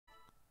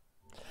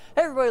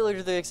Hey everybody,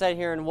 Legally Excited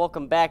here, and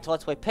welcome back to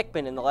Let's Play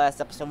Pikmin. In the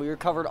last episode, we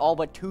recovered all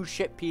but 2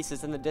 ship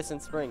pieces in the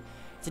distant spring.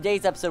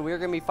 Today's episode, we're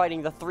going to be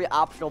fighting the 3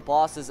 optional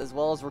bosses, as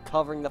well as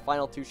recovering the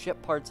final 2 ship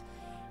parts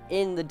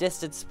in the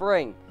distant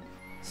spring.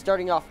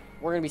 Starting off,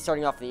 we're going to be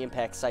starting off the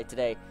impact site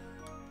today.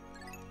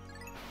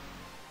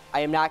 I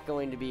am not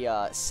going to be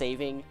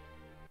saving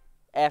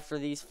after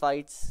these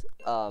fights.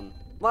 Well,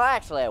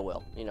 actually, I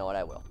will. You know what,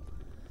 I will.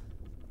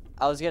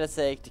 I was gonna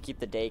say to keep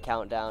the day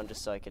count down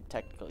just so I could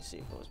technically see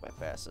if it was my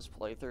fastest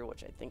playthrough,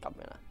 which I think I'm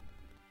gonna.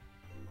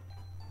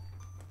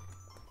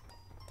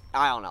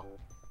 I don't know.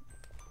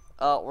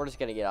 Oh, we're just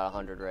gonna get out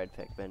 100 red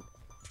Pikmin.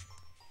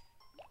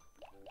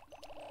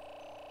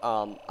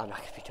 I'm not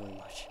gonna be doing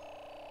much.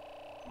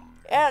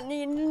 And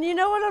you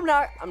know what?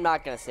 I'm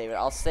not gonna save it.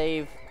 I'll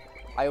save.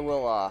 I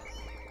will.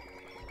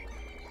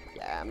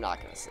 Yeah, I'm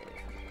not gonna save.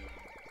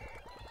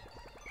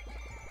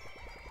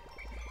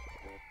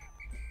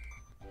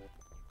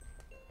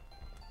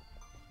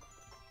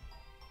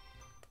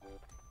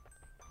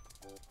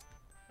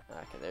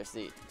 Okay, there's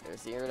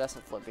the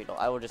iridescent flip beetle.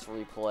 I will just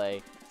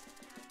replay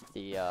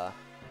the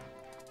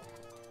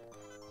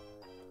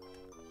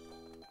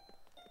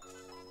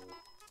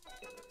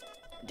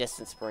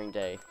distant spring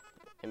day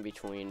in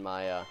between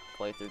my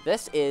playthrough.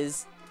 This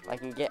is, if I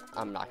can get,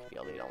 I'm not gonna be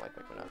able to get all my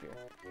Pikmin up here.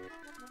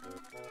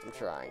 I'm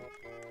trying.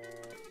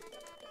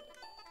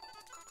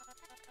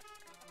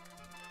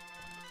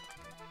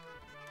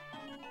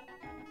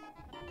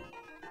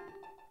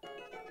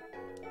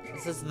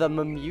 This is the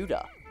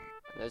Mamuta.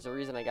 There's a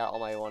reason I got all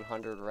my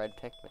 100 red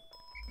Pikmin.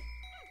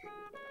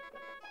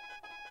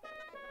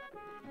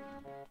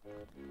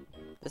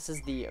 This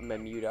is the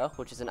Mamuta,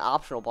 which is an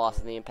optional boss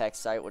in the impact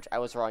site, which I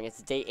was wrong.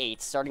 It's day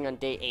 8. Starting on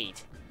day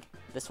 8,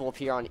 this will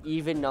appear on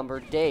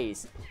even-numbered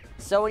days.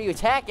 So when you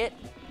attack it,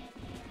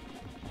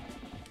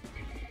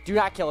 do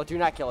not kill it, do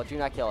not kill it, do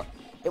not kill it.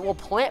 It will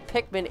plant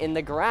Pikmin in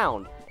the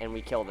ground, and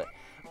we killed it.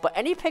 But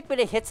any Pikmin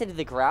it hits into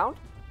the ground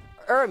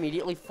are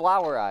immediately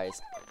flower eyes.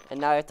 And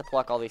now I have to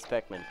pluck all these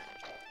Pikmin.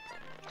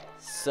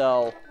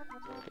 So,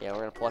 yeah, we're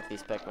gonna pluck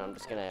these Pikmin. I'm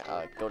just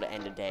gonna go to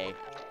end of day.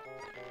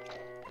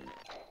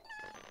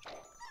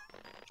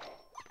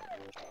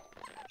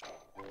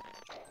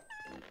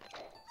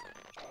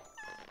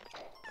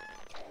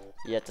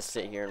 You have to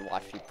sit here and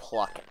watch me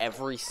pluck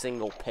every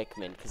single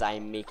Pikmin, because I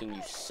am making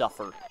you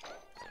suffer.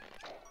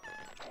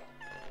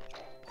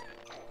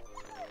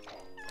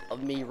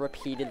 Of me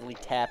repeatedly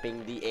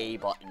tapping the A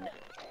button.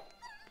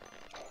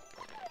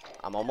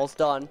 I'm almost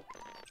done.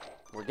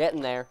 We're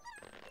getting there.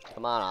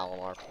 Come on,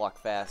 Olimar, pluck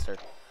faster.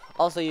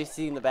 Also, you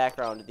see in the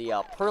background the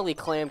Pearly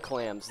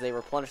Clams. They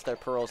replenish their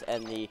pearls,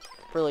 and the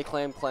Pearly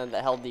Clam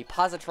that held the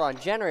Positron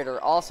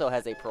generator also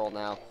has a pearl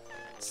now.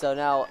 So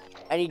now,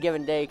 any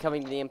given day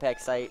coming to the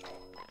impact site,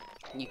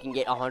 you can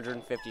get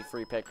 150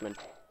 free Pikmin.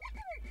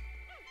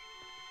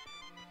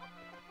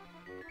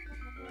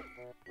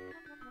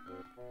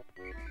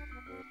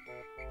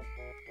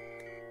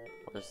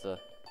 Where's the...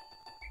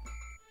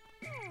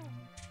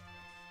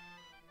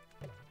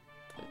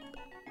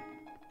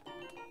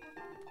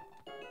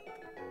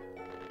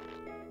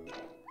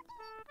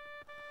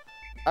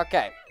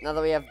 Okay, now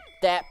that we have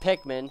that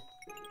Pikmin,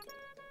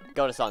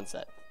 go to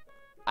sunset.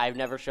 I've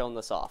never shown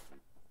this off.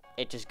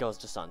 It just goes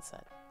to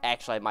sunset.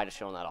 Actually, I might have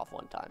shown that off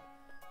one time.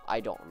 I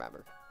don't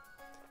remember.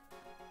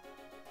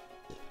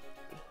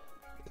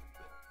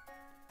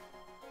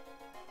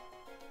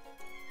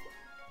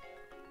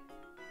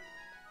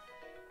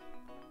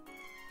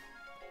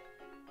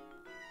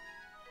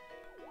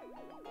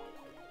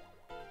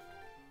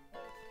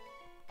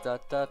 Da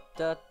da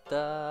da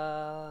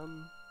da.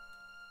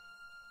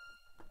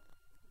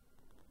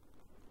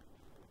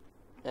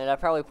 And I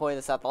probably pointed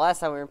this out the last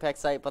time we were in Impact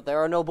Site, but there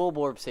are no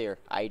Bulborbs here.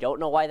 I don't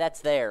know why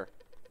that's there.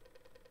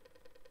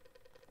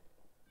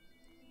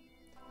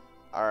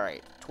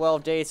 Alright,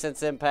 12 days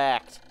since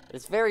Impact.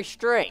 It's very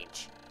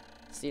strange.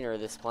 The scenery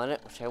of this planet,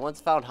 which I once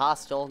found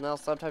hostile, now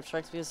sometimes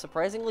strikes me as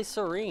surprisingly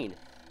serene.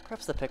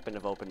 Perhaps the Pikmin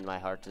have opened my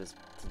heart to the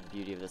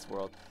beauty of this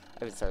world.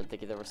 I even started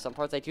thinking there were some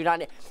parts I do not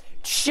need.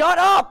 Shut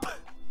up!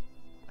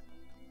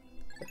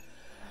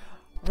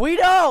 We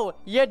know!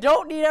 You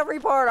don't need every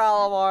part,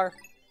 Olimar.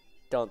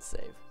 Don't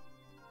save.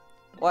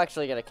 We're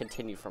actually going to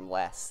continue from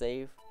last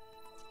save.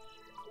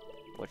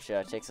 Which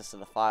takes us to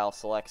the file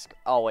selects.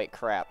 Oh, wait,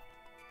 crap.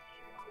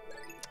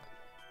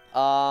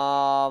 You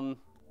know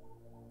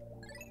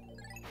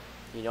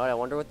what? I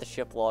wonder what the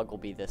ship log will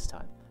be this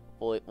time.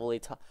 Will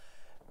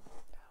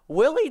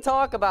he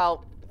talk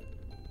about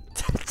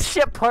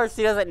ship parts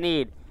he doesn't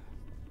need?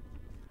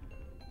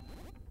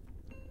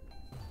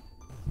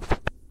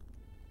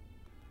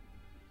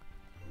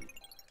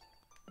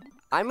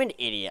 I'm an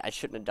idiot. I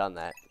shouldn't have done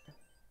that.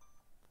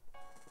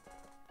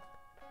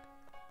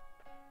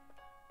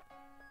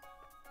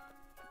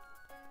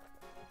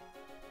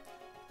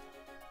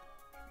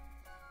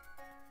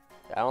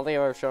 I don't think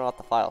I've ever shown off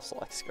the file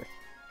select screen.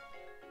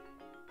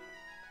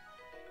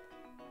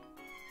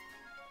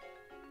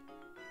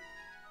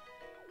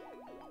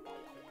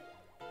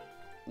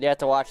 You have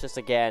to watch this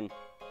again,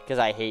 because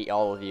I hate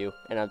all of you,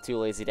 and I'm too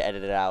lazy to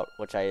edit it out,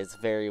 which is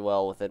very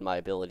well within my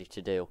ability to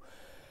do.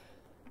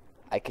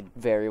 I could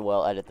very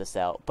well edit this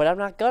out, but I'm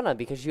not gonna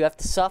because you have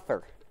to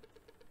suffer.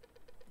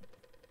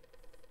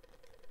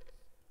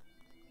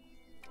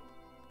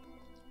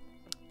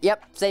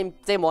 Yep, same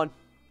one.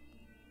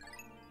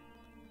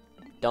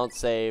 Don't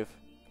save.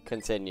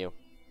 Continue.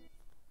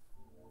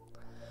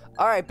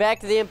 Alright,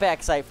 back to the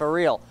impact site for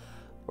real.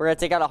 We're gonna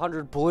take out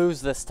 100 blues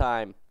this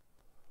time.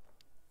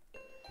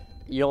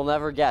 You'll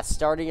never guess.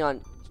 Starting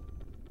on...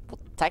 Well,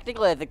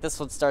 technically, I think this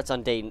one starts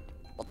on day...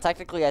 Well,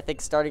 technically, I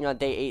think starting on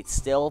day 8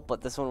 still, but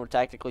this one would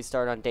technically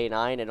start on day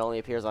 9. It only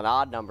appears on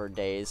odd-numbered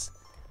days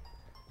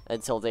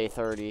until day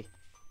 30.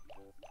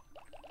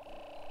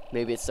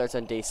 Maybe it starts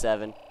on day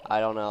 7.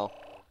 I don't know.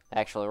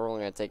 Actually, we're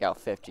only going to take out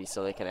 50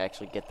 so they can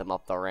actually get them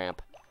up the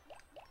ramp.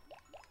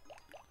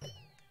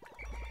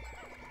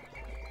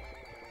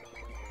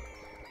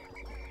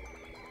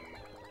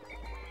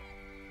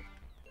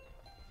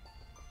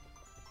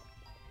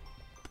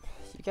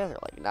 You guys are,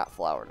 like, not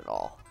flowered at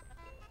all.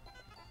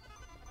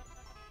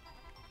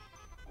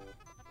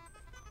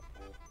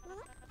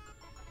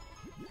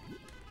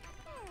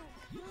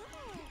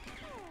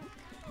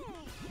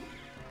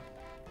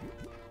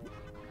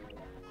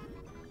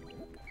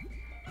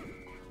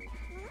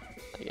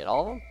 Did I get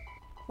all of them?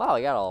 Wow,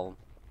 I got all of them.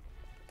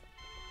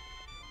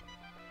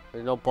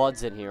 There's no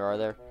buds in here, are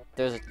there?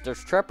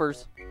 There's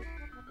trippers.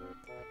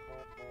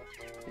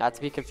 Not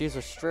to be confused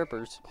with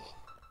strippers.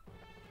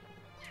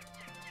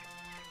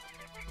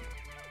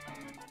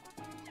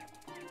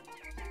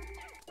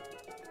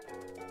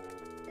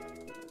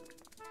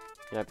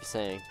 You might be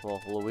saying,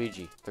 well,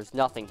 Luigi, there's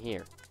nothing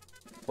here.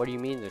 What do you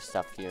mean there's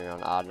stuff here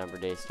on odd number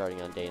days starting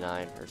on day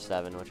 9 or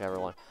 7, whichever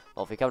one?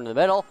 Well, if we come to the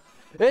middle,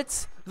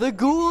 it's the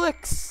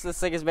Ghoulix! This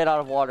thing is made out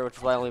of water, which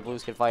is why only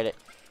blues can fight it.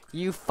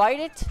 You fight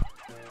it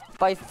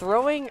by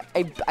throwing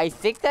a... I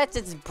think that's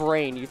its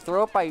brain. You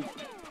fight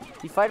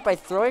it by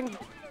throwing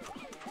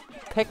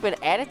Pikmin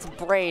at its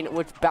brain,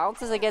 which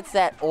bounces against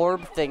that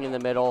orb thing in the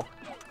middle,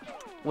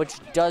 which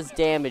does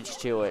damage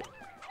to it.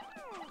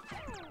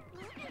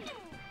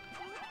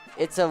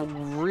 It's a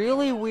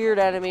really weird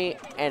enemy,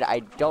 and I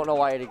don't know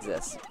why it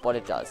exists, but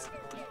it does.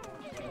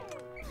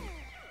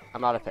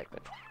 I'm out of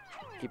Pikmin.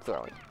 Keep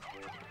throwing.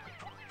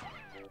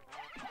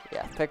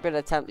 Yeah,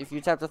 if you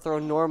attempt to throw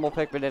normal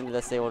Pikmin into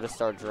this, they will just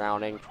start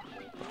drowning,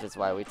 which is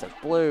why we took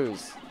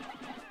blues.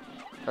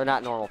 Or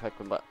not normal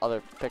Pikmin, but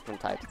other Pikmin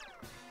types.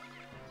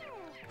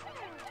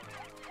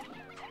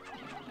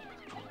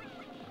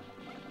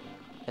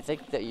 I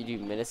think that you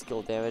do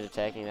minuscule damage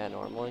attacking that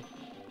normally.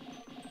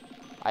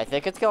 I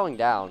think it's going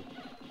down.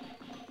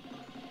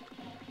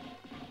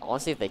 I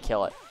want to see if they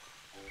kill it.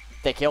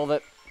 They killed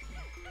it.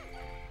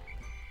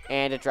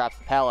 And it drops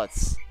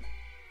pellets.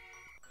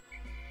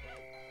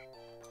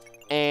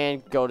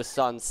 And go to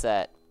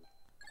sunset.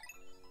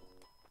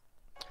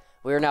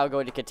 We are now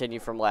going to continue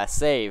from last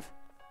save.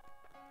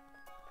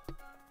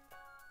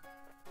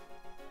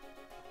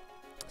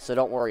 So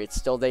don't worry, it's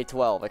still day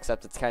 12,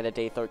 except it's kind of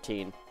day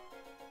 13.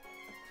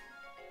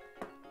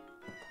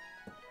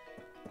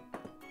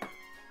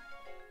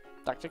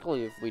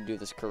 Technically, if we do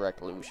this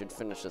correctly, we should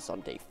finish this on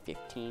day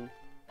 15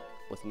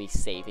 with me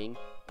saving,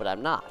 but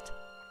I'm not.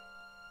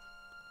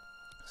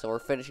 So we're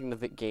finishing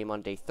the game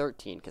on day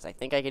 13, because I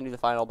think I can do the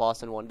final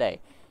boss in one day.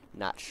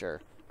 Not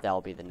sure.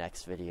 That'll be the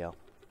next video.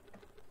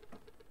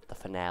 The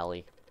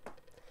finale.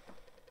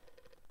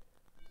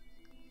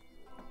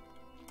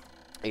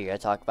 Are you going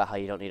to talk about how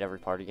you don't need every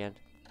part again?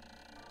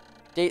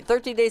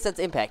 13 days since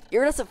impact.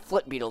 Iridescent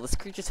flint beetle. This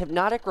creature's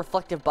hypnotic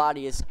reflective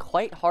body is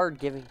quite hard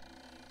giving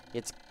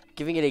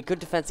it a good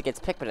defense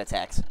against Pikmin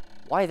attacks.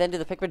 Why then do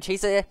the Pikmin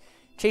chase it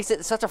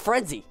in such a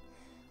frenzy?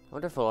 I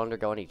wonder if it'll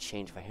undergo any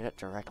change if I hit it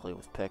directly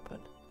with Pikmin.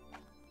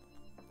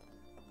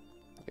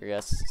 Your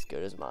guess is as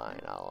good as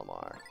mine,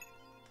 Alamar.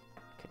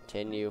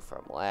 Continue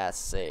from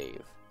last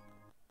save.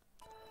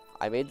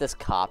 I made this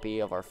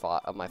copy of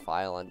my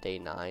file on day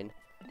 9,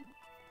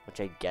 which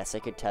I guess I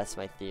could test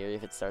my theory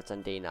if it starts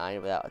on day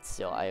 9 without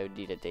I would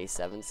need a day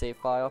 7 save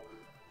file.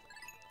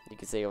 You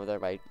can see over there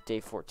my day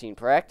 14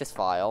 practice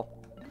file.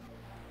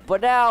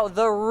 But now,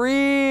 the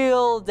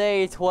real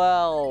day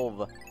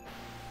 12!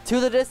 To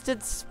the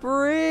distant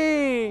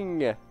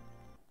spring!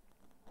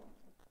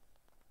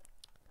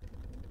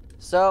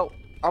 So,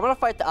 I'm gonna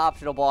fight the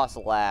optional boss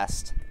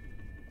last.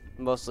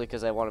 Mostly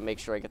because I want to make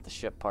sure I get the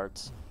ship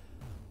parts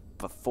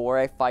before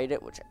I fight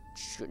it, which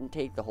shouldn't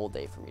take the whole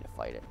day for me to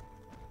fight it.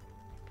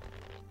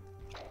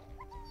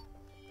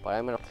 But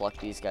I'm gonna pluck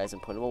these guys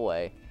and put them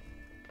away,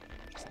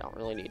 because I don't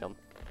really need them.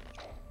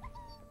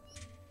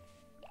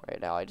 Right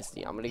now,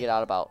 I'm gonna get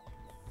out about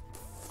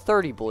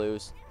 30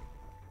 blues.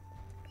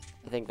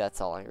 I think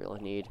that's all I really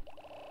need.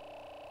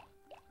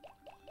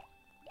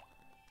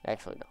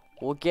 Actually, no.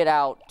 We'll get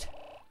out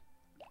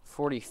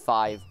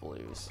 45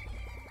 blues.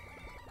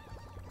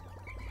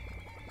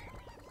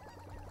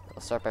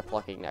 I'll start by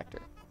plucking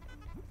nectar,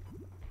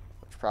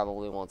 which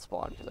probably won't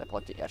spawn because I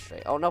plucked it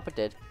yesterday. Oh, nope, it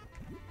did.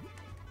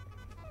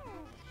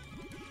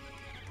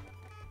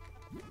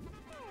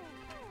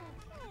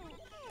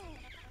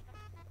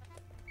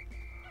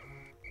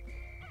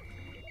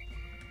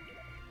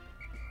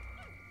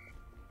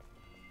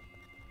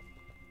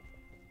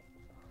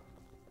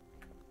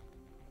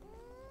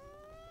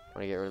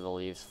 want to get rid of the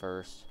leaves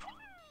first.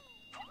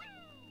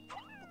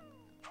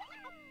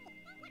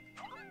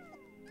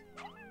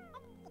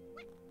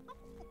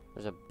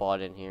 There's a bud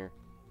in here.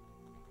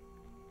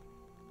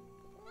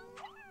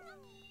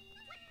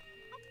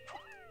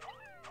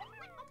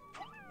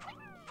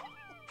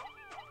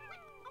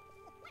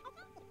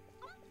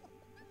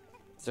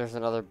 There's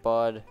another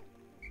bud.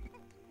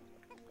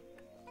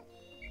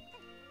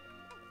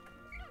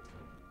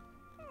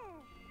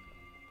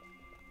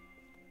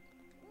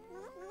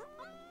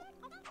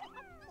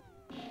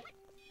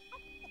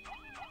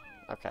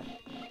 Okay.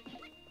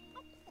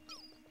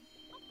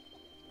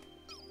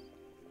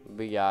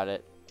 We got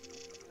it.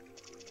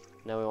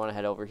 Now we want to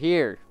head over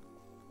here.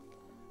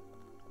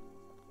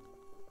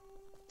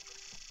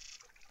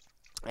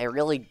 I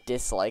really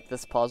dislike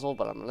this puzzle,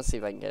 but I'm going to see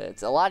if I can get it.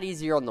 It's a lot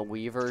easier on the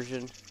Wii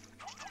version.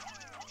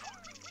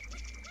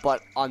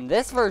 But on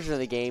this version of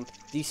the game,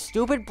 these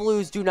stupid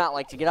blues do not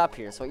like to get up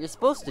here. So what you're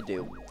supposed to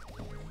do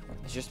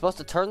is you're supposed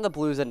to turn the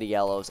blues into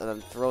yellows and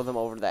then throw them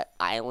over to that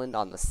island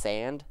on the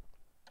sand.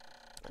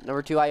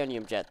 Number 2,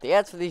 Ionium Jet. The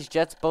ads for these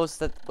jets boast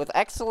that with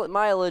excellent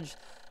mileage,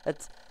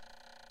 that's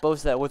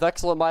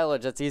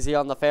easy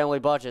on the family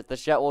budget.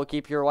 This jet will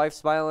keep your wife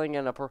smiling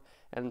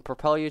and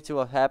propel you to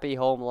a happy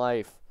home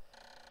life.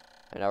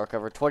 I now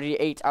recover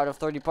 28 out of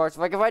 30 parts.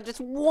 If I can find just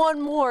one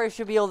more, I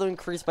should be able to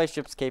increase my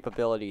ship's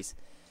capabilities.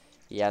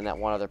 Yeah, and that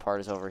one other part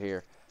is over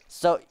here.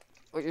 So,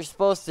 what you're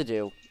supposed to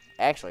do...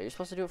 Actually, you're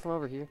supposed to do it from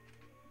over here.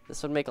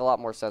 This would make a lot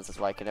more sense. That's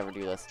why I can never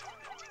do this.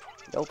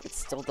 Nope, it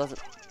still doesn't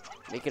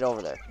make it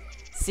over there.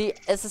 See,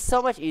 this is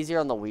so much easier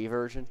on the Wii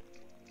version.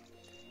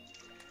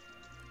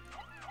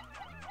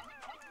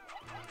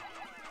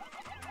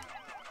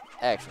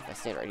 Actually, if I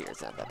stand right here,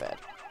 it's not that bad.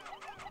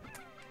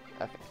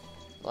 Okay.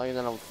 As long as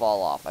I don't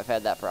fall off. I've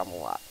had that problem a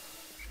lot.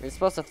 You're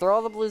supposed to throw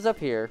all the blues up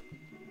here.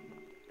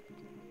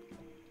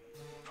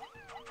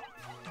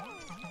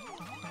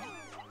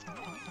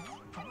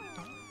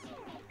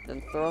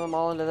 Then throw them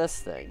all into this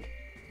thing.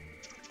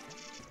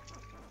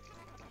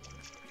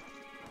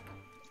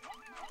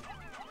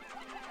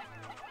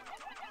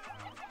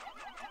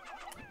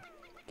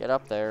 Get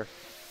up there.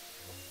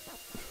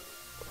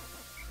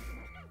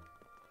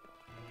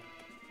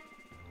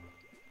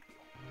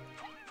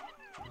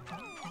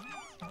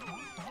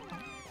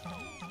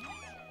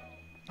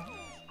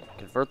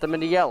 Convert them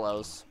into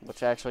yellows,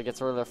 which actually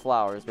gets rid of their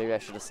flowers. Maybe I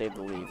should have saved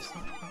the leaves.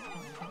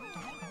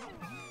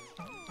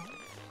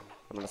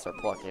 I'm gonna start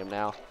plucking them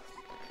now.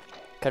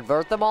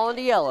 Convert them all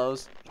into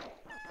yellows.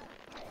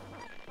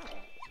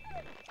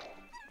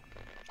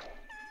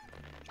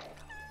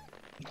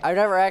 I've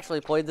never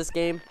actually played this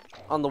game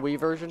on the Wii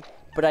version,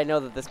 but I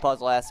know that this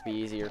puzzle has to be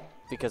easier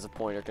because of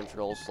pointer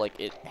controls. Like,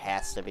 it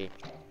has to be.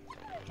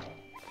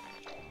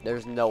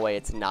 There's no way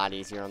it's not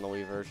easier on the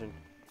Wii version.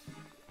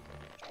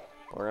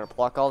 We're gonna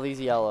pluck all these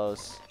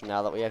yellows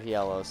now that we have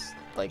yellows.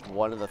 Like,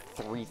 one of the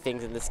 3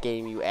 things in this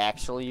game you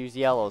actually use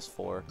yellows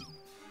for.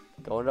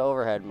 Go into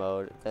overhead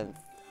mode, then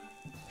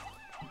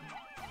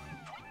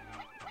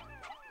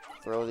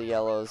throw the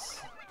yellows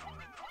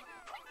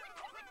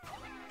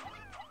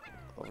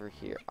over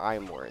here.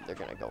 I'm worried they're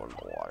gonna go in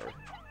the water.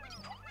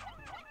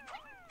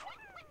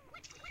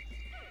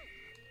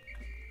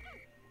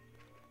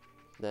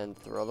 Then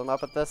throw them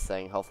up at this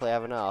thing. Hopefully I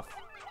have enough.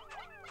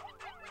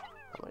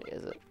 How many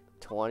is it?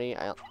 20?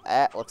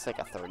 That looks like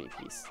a 30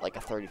 piece. Like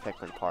a 30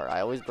 Pikmin part.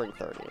 I always bring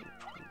 30 in.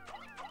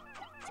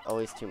 It's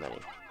always too many.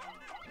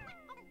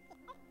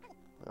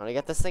 I want to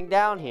get this thing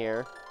down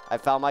here. I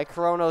found my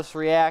Kronos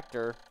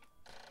reactor.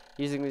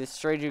 Using this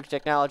strange new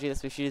technology,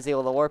 this machine is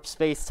able to warp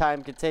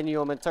space-time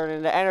continuum and turn it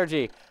into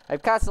energy. I'm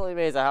constantly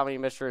amazed at how many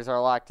mysteries are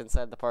locked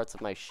inside the parts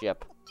of my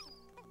ship.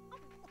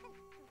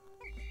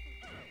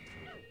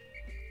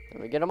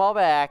 Then we get them all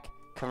back.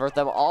 Convert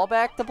them all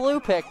back to blue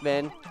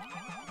Pikmin.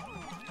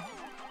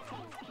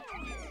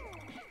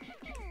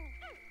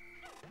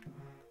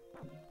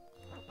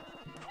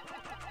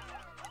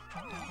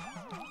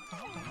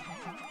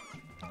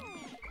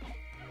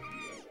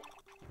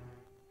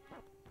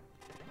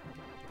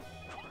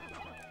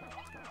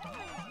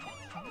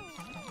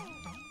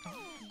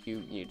 You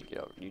need to get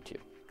over, you too.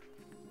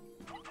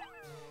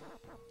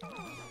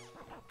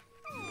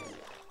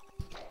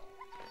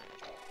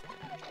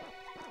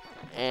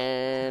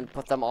 And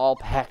put them all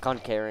back on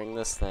carrying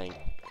this thing.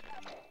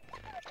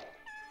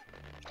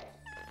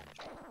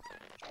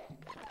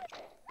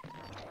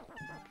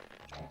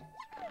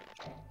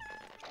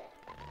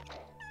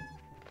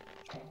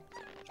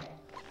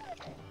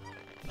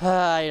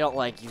 I don't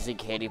like using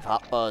candy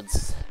pop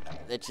buds.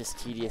 It's just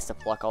tedious to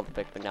pluck all the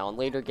Pikmin. Now, in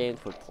later games,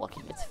 when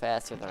plucking gets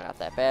faster, they're not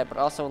that bad. But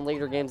also, in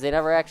later games, they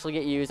never actually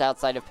get used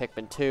outside of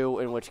Pikmin 2,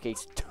 in which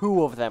case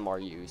 2 of them are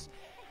used.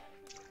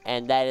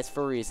 And that is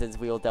for reasons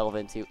we will delve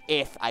into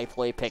if I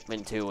play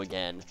Pikmin 2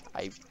 again.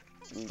 I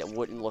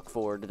wouldn't look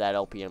forward to that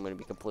LP, I'm going to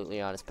be completely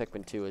honest.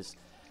 Pikmin 2 is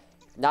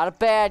not a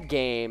bad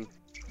game,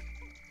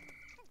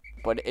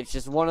 but it's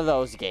just one of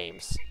those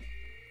games.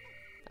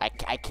 I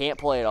can't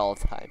play it all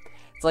the time.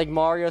 It's like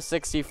Mario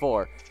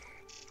 64.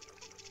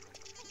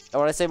 And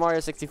when I say Mario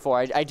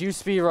 64, I do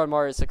speedrun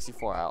Mario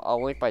 64.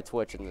 I'll link my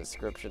Twitch in the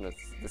description of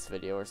this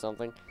video or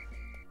something.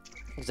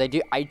 Because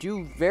I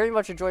do very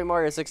much enjoy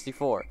Mario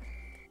 64.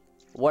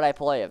 What I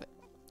play of it.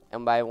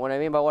 And what I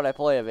mean by what I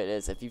play of it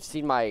is, if you've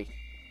seen my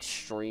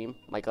stream,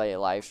 like a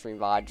live stream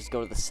VOD, just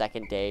go to the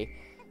second day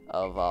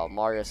of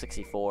Mario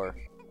 64.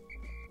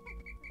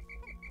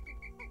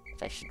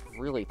 I should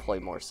really play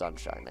more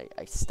Sunshine.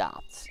 I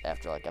stopped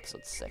after like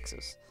episode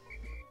 6.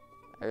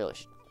 I really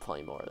should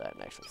play more of that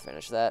and actually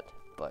finish that.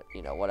 But,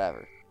 you know,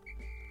 whatever.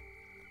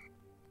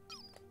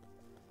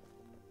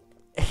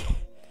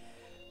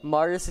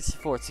 Mario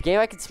 64. It's a game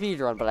I can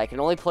speedrun, but I can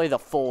only play the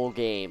full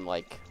game,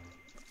 like,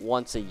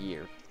 once a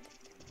year.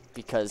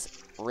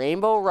 Because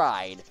Rainbow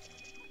Ride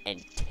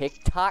and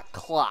TikTok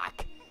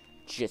Clock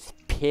just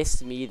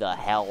piss me the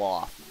hell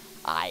off.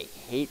 I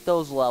hate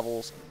those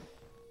levels.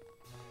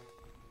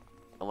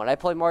 And when I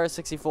play Mario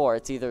 64,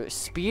 it's either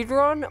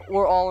speedrun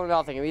or all or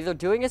nothing. I'm either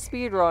doing a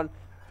speedrun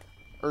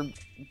or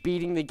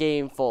beating the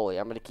game fully.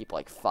 I'm going to keep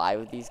like 5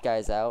 of these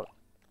guys out.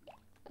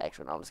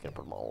 Actually, no, I'm just going to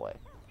put them all away.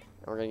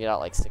 And we're going to get out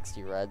like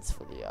 60 reds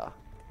for the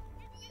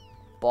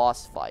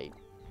boss fight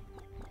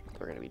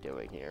we're going to be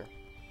doing here.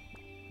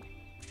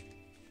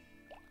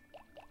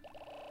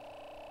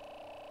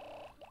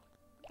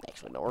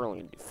 Actually, no, we're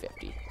only going to do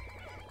 50. And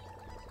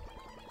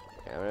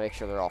I'm going to make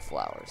sure they're all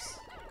flowers.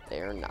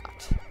 They are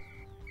not.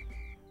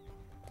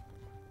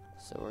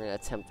 So we're going to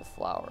attempt to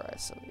flowerize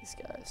some of these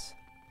guys.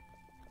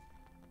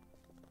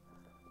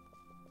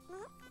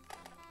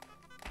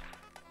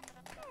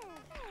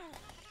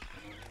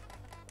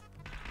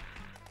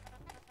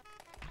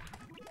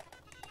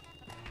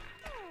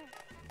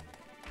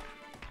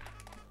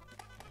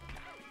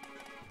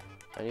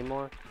 Any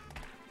more?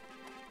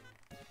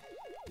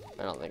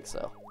 I don't think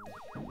so.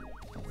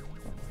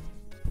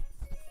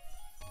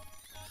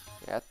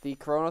 At the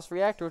Kronos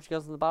reactor, which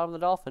goes in the bottom of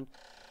the dolphin.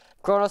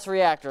 Kronos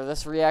reactor.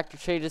 This reactor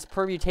changes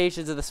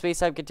permutations of the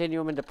space-time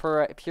continuum into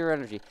pure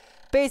energy.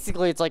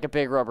 Basically, it's like a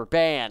big rubber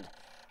band.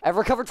 I've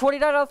recovered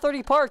 29 out of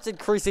 30 parts,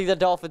 increasing the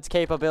dolphin's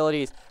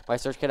capabilities. My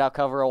search can now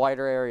cover a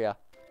wider area.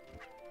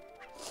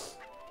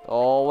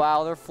 Oh,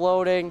 wow, they're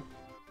floating.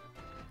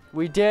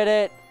 We did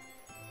it.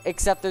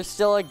 Except there's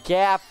still a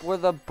gap where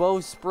the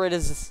bowsprit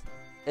is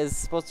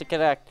supposed to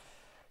connect.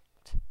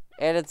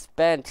 And it's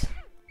bent.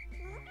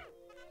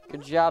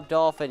 Good job,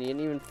 Dolphin. You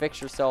didn't even fix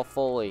yourself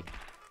fully.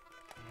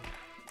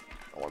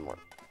 Oh, one more.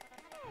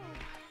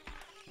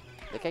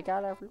 I think I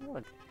got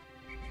everyone.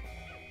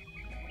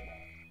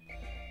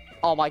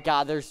 Oh my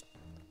god, there's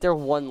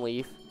one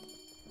leaf.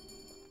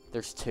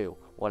 There's 2.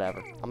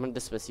 Whatever. I'm gonna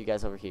dismiss you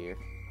guys over here.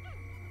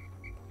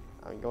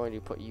 I'm going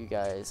to put you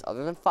guys,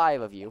 other than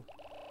 5 of you.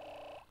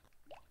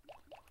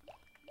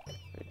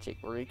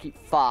 We're gonna keep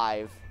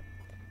 5.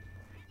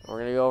 We're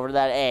gonna go over to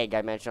that egg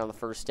I mentioned on the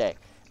first day.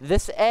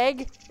 This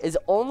egg is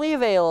only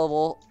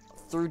available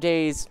through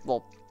days,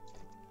 well,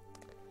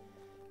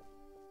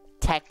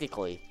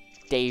 technically,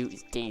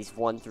 days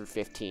 1 through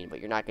 15, but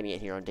you're not gonna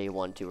get here on day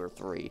 1, 2, or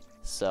 3.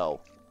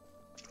 So,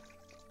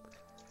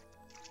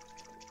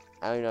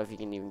 I don't know if you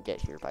can even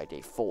get here by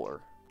day 4.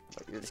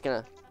 But you're just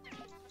gonna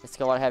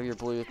want to have your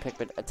blue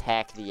Pikmin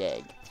attack the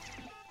egg.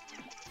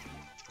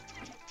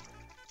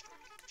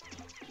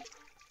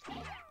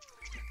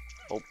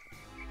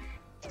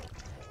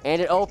 And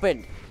it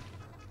opened.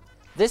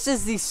 This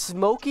is the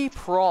Smoky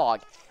Prog,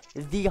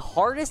 the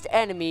hardest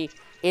enemy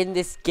in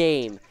this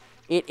game.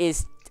 It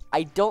is,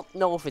 I don't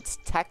know if it's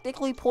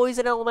technically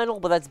poison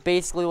elemental, but that's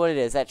basically what it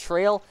is. That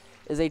trail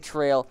is a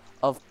trail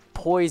of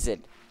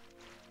poison.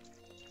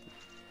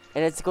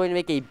 And it's going to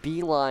make a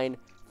beeline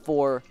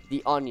for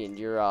the onion,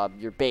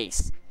 your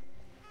base.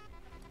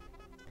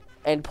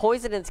 And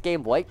poison in this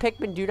game, white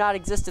Pikmin do not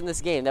exist in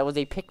this game. That was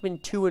a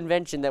Pikmin 2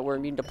 invention that were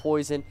immune to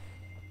poison,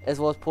 as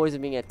well as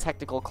poison being a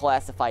technical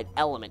classified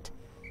element.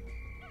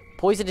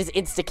 Poison is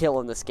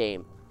insta-kill in this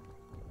game.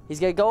 He's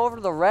going to go over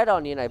to the red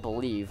onion, I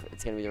believe.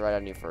 It's going to be the red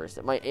onion first.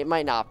 It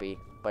might not be,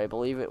 but I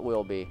believe it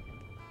will be.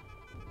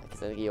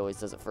 Because I think he always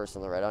does it first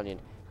on the red onion.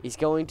 He's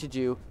going to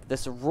do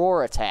this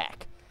roar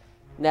attack.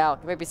 Now,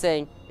 you might be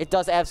saying, it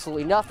does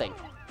absolutely nothing.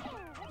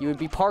 You would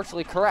be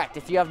partially correct.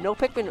 If you have no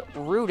Pikmin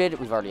rooted,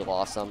 we've already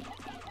lost some.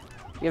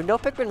 If you have no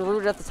Pikmin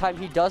rooted at the time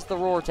he does the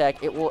roar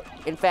attack, it will,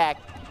 in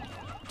fact,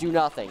 do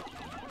nothing.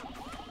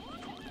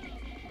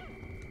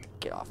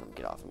 Get off him,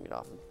 get off him, get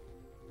off him.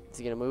 Is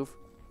he gonna move?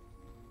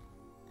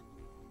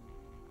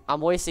 I'm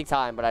wasting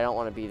time, but I don't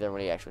want to be there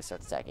when he actually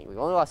starts attacking. We've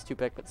only lost 2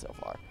 Pikmin so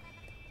far.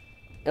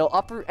 It'll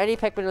uproot any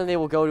Pikmin and they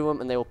will go to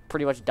him and they will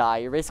pretty much die.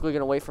 You're basically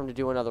gonna wait for him to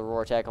do another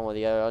roar attack on one of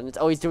the other onions.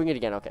 Oh, he's doing it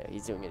again. Okay,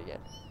 he's doing it again.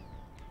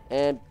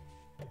 And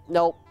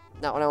nope,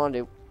 not what I want to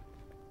do.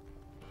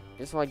 I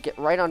just want to get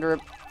right under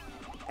him.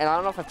 And I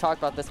don't know if I've talked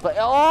about this, but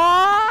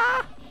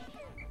oh!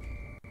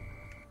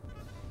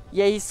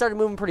 Yeah, he started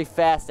moving pretty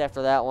fast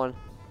after that one.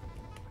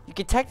 You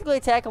can technically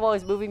attack him while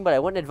he's moving, but I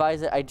wouldn't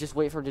advise it. I'd just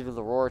wait for him to do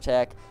the roar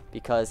attack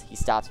because he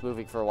stops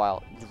moving for a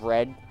while.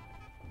 Red.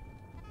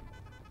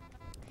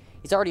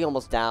 He's already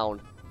almost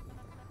down.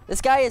 This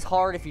guy is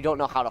hard if you don't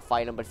know how to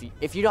fight him, but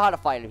if you know how to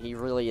fight him, he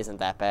really isn't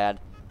that bad.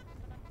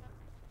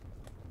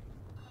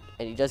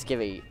 And he does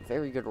give a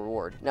very good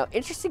reward. Now,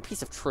 interesting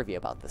piece of trivia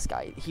about this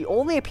guy. He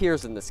only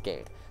appears in this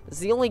game. This is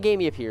the only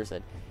game he appears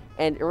in.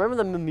 And remember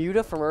the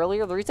Mamuta from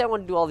earlier? The reason I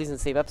want to do all these in the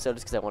same episode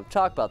is because I want to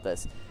talk about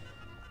this.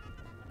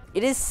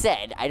 It is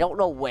said, I don't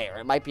know where,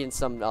 it might be in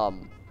some,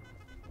 journal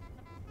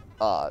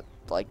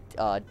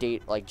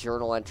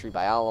entry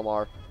by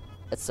Alamar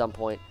at some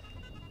point.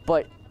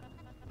 But,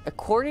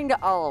 according to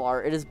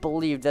Alamar, it is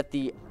believed that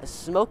the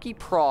Smoky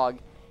Prog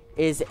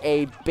is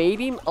a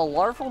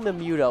larval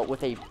Mamuta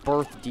with a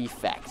birth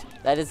defect.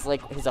 That is,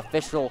 like, his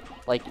official,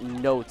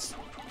 notes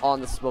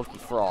on the Smoky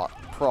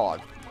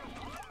Prog.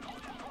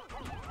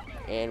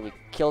 And we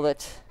killed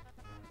it.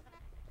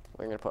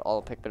 We're going to put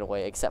all the Pikmin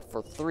away, except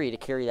for 3 to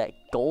carry that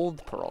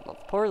gold pearl. Now, the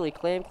pearly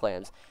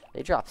clams,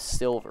 they drop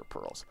silver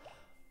pearls.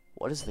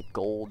 What does the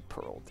gold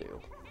pearl do?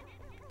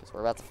 Because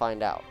we're about to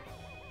find out.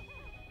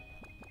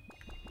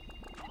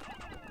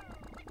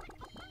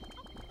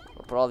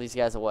 We'll put all these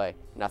guys away.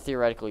 Now,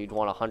 theoretically, you'd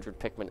want 100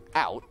 Pikmin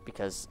out,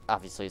 because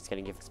obviously it's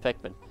going to give us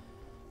Pikmin.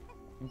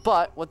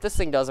 But what this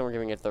thing does, and we're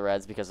giving it to the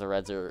Reds, because the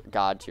Reds are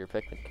god to your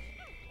Pikmin.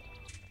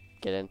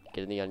 Get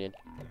in the onion.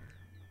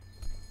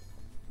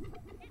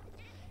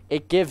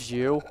 It gives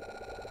you...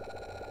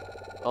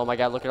 Oh my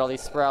god, look at all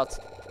these sprouts.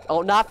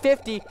 Oh, not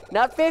 50!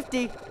 Not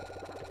 50!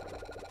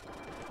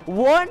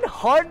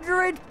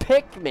 100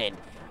 Pikmin!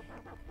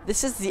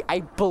 This is the...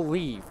 I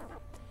believe...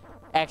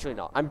 Actually,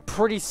 no. I'm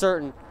pretty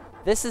certain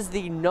this is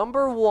the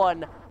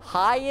 #1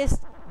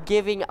 highest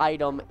giving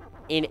item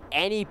in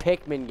any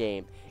Pikmin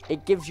game.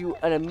 It gives you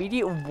an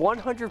immediate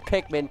 100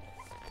 Pikmin,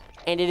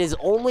 and it is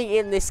only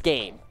in this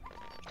game.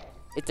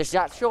 It does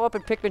not show up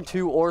in Pikmin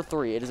 2 or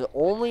 3. It is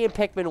only in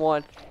Pikmin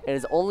 1, and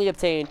is only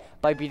obtained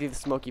by beating the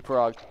Smoky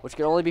Prog, which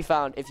can only be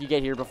found if you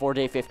get here before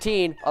day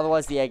 15.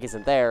 Otherwise, the egg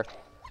isn't there.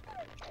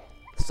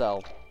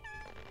 So.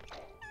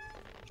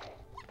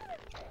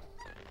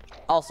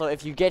 Also,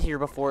 if you get here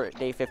before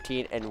day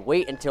 15 and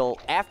wait until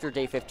after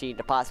day 15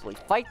 to possibly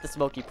fight the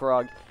Smoky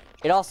Prog,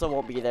 it also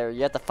won't be there.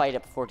 You have to fight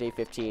it before day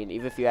 15.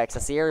 Even if you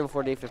access the area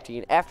before day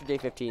 15, after day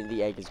 15,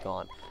 the egg is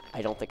gone.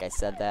 I don't think I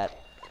said that.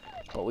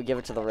 But we give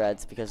it to the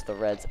Reds because the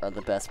Reds are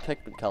the best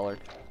Pikmin color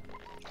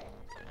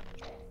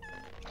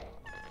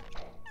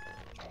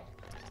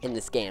in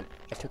this game.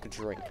 I took a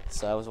drink,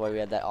 so that was why we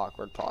had that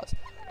awkward pause.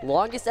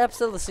 Longest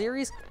episode of the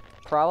series?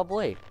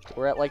 Probably.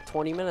 We're at like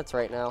 20 minutes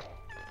right now.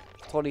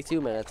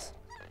 22 minutes.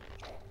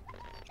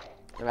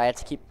 And I had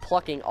to keep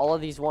plucking all of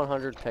these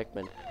 100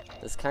 Pikmin.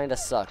 This kind of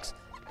sucks.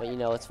 But you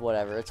know, it's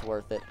whatever. It's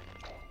worth it.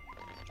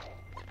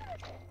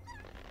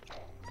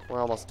 We're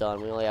almost done.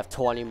 We only have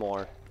 20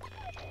 more.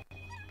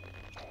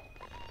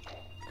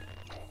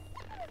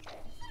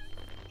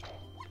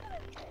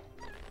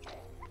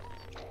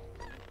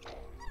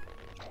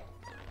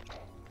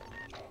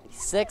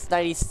 $96,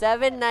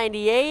 $97,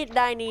 $98,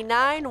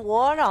 $99,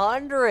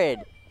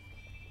 $100.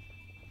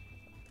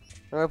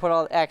 We're gonna put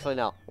all. Actually,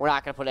 no. We're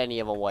not gonna put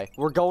any of them away.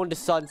 We're going to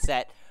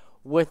sunset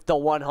with the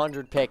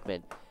 100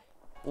 Pikmin.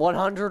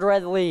 100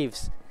 red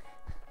leaves.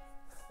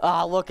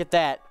 Ah, look at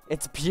that.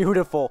 It's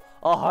beautiful.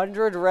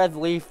 100 red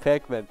leaf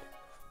Pikmin.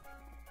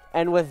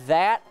 And with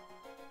that,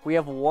 we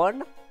have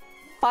one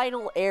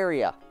final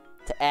area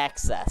to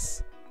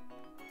access.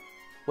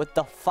 With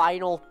the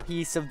final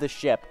piece of the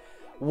ship.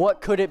 What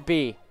could it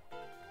be?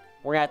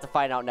 We're gonna have to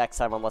find out next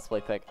time on Let's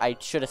Play Pick. I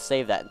should have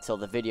saved that until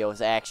the video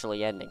is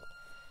actually ending.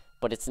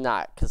 But it's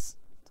not, because...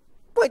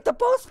 Wait, the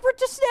bowsprit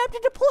just snapped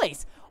into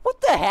place! What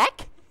the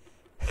heck?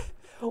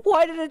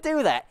 Why did it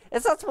do that?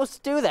 It's not supposed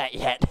to do that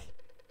yet.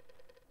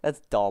 That's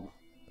dumb.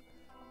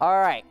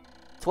 Alright.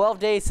 12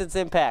 days since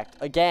impact.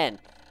 Again.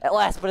 At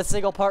last, but a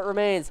single part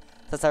remains.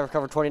 Since I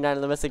recovered 29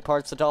 of the missing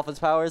parts, the Dolphin's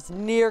power is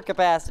near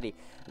capacity.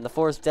 In the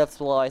forest depths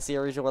below, I see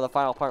a region where the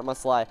final part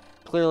must lie.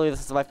 Clearly,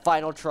 this is my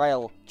final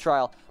trial.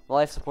 My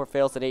life support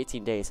fails in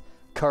 18 days.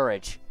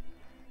 Courage.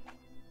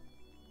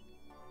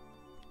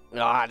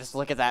 Ah, just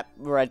look at that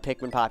red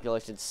Pikmin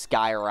population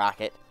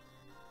skyrocket.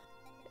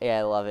 Yeah,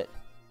 I love it.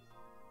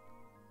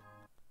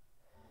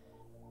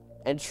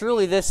 And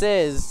truly, this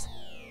is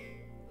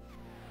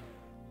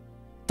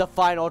the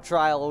final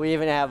trial. We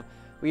even have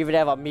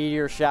a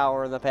meteor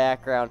shower in the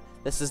background.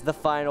 This is the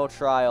final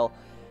trial,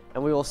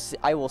 and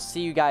I will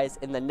see you guys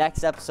in the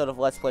next episode of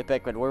Let's Play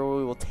Pikmin, where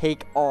we will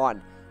take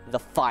on the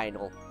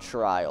final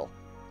trial.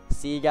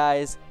 See you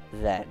guys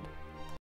then.